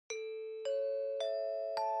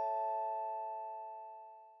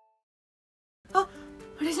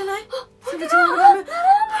あれじゃない？セブちゃんのアルバム。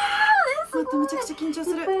待って、めちゃくちゃ緊張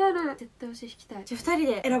する。いっぱいある。絶対推し引きたい。じゃあ2人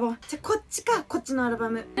で選ぼう。じゃあこっちかこっちのアルバ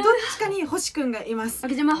ム、どっちかに星くんがいます。オッ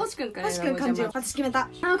ケー、じゃあまあ星くんから星くん感じよ。私決めた。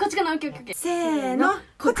あ、こっちかな。オッケーオッケー。せーの、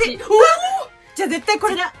こっち。じゃあ絶対こ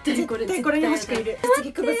れだ。絶対これに星くんいる。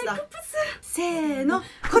次クブスだ。せーの、こ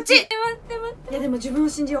っち。待って待って。いやでも自分を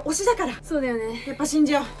信じよう。推しだから。そうだよね。やっぱ信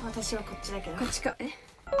じよう。私はこっちだけど。こっちか。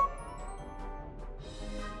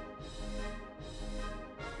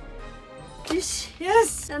よしよ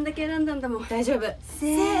し。なんだけ選んだんだもん。大丈夫。せ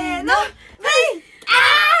ーの。はい。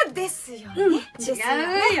あーですよね。違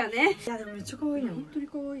うよね。いやでもめっちゃ可愛いな。本当に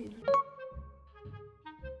可愛いな。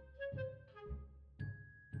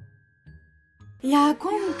いや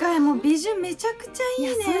今回も美女めちゃくちゃい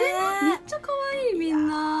いね。それめっちゃ可愛いみん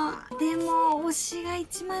な。でも推しが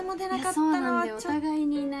1枚も出なかったのはちょっとお互い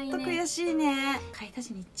にいないね。悔しいね。買い足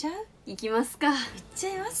しに行っちゃう？行きますか。行っちゃ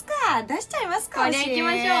いますか。出しちゃいますか。これ行き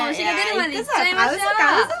ましょう。推しが出るまで行っちゃいましょう。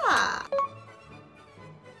買うぞ。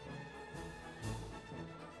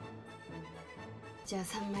じゃあ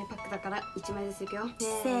3枚パックだから1枚ずついくよ。せ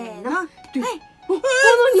ーの。はい。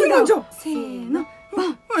何だ。せーの。バ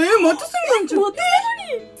ン。またせーの。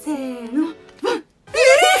せーの。バン。そう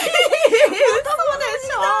でし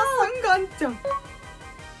ょ。すんがんちゃん。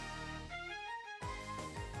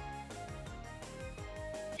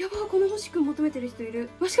やばー、この星くん求めてる人いる。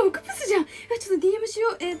しかもクプスじゃん。ちょっと DM し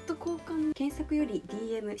よう。交換検索より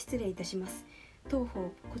DM 失礼いたします。当方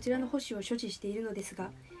こちらの星を所持しているのです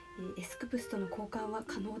が、エスクプスとの交換は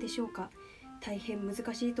可能でしょうか。大変難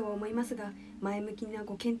しいとは思いますが、前向きな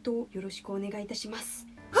ご検討よろしくお願いいたします。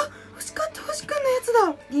欲しかった星くんのやつ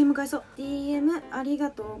だ。 DM 返そう。 DM あり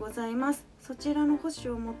がとうございます。そちらの星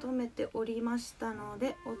を求めておりましたの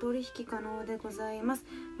でお取引可能でございます。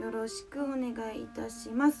よろしくお願いいたし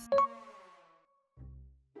ます。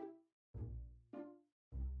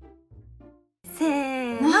せ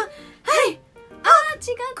ーの。はい。違う。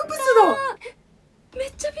クプスだ。め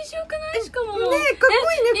っちゃ美女くない？しかもねえ、かっこ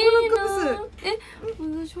いいね、このク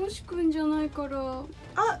プス。私星くんじゃないから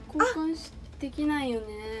交換できないよ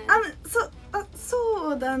ね。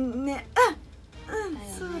そうだね。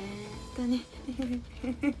そうだね。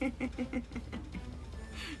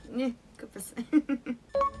ね、クプス。間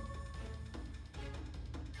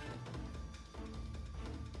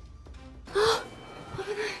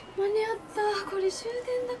に合った。これ終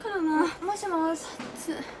電だからな。もしもし。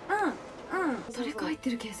それか入って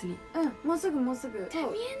るケースに。もうすぐもうすぐ。見えな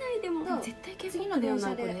いでも絶対次の電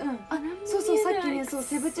車で。そうそうさっきね、そう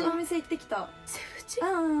セブチのお店行ってきた。セブチ？カ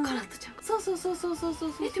ラットちゃん。そう。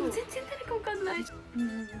でも全然誰かわかんない。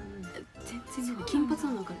全然金髪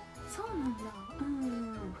なのかね。そうなんだ。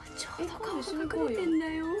ちょうど顔が隠れてんだ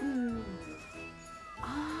よ。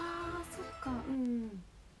そっか。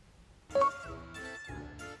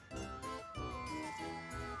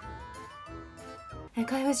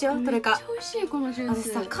開封しよう。どれか。めっちゃ美味しいこのジュース。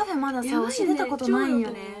私さ、カフェまださ推し出たことないんよ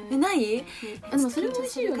ね。ない？でもそれ美味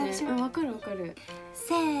しいよね。わかるわかる。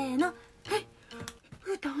せーの。ウ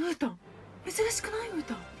ータン珍しくない？ウー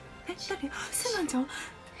タン誰？セナンちゃんめっ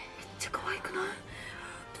ちゃ可愛くない？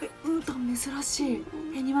ウータン珍しい。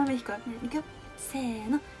2枚目引く。いくよ。せー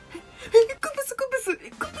の。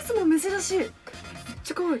クプスも珍しい。めっ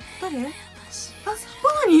ちゃ可愛い。誰？バ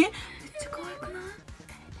ナニ？めっちゃ可愛くない？めっ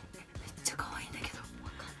ちゃ可愛いんだけど。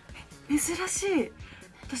珍しい。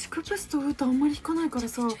私クプスとウータンあんまり引かないから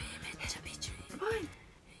さ。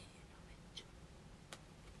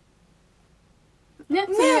ね、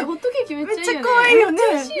ホットケーキめっちゃいいよね。めっちゃ可愛いよね。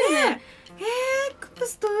美味しいよね。クプ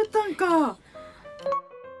スとウータンか。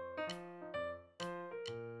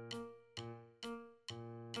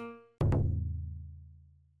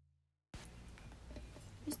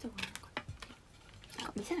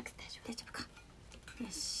見せなくて大丈夫か。よ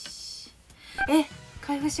し。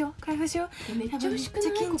開封しよう。めっちゃ美味しくな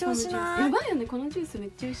い？緊張しない？やばいよね、このジュースめ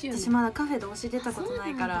っちゃ美味しいよね。私まだカフェで推し出たことな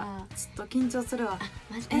いからちょっと緊張するわ。わ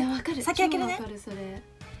かる。先開けるね。わかるそれ。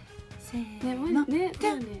せーの。ね、ウー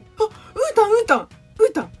タン。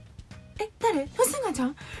誰？セナちゃん？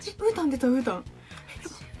ウータン出た。めっ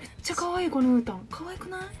ちゃ可愛いこのウータン。可愛く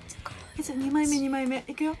ない？じゃあ2枚目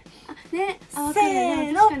いくよ。ね、せ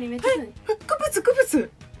ーの。確かにめっちゃ。クプス。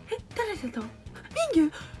誰出た？ミンギュ。め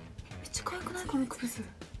っちゃ可愛くないこのクプス。や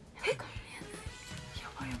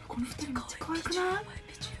ばいこの2人めっちゃ可愛くない？やばめっ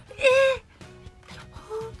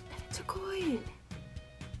ちゃ可愛い。めっ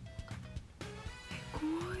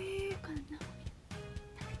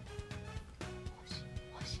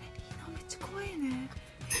ちゃ可愛いね。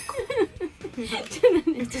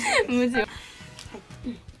むずい。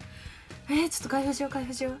ちょっと開封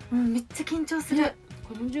しよう。めっちゃ緊張する。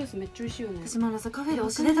このジュースめっちゃ美味しいよね。私まださカフェで推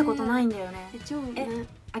し出たことないんだよね。超ね。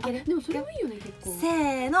開ける。でもそれもいいよね結構。せ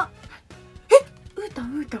ーの。ウータ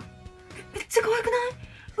ンめっちゃ可愛くない？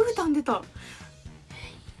ウータン出た。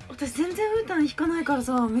私全然ウータン引かないから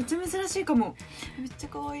さ、めっちゃ珍しいかも。めっちゃ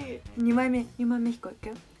可愛い。2枚目引こう。いく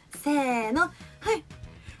よ。せーの。はい。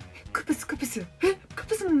クプスクプス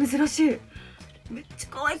も珍しい。めっちゃ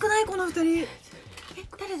可愛くないこの2人。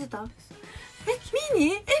誰出た？ミニ？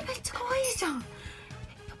めっちゃ可愛いじゃん。や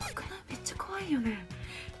ばくない？めっちゃ可愛いよね。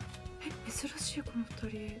珍しいこの2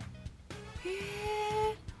人。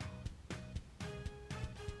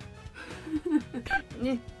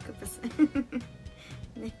ね、クプスね。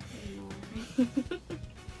めっ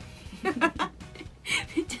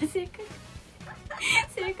ちゃ性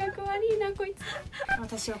格悪いなこいつ。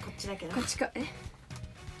私はこっちだけど。こっちか。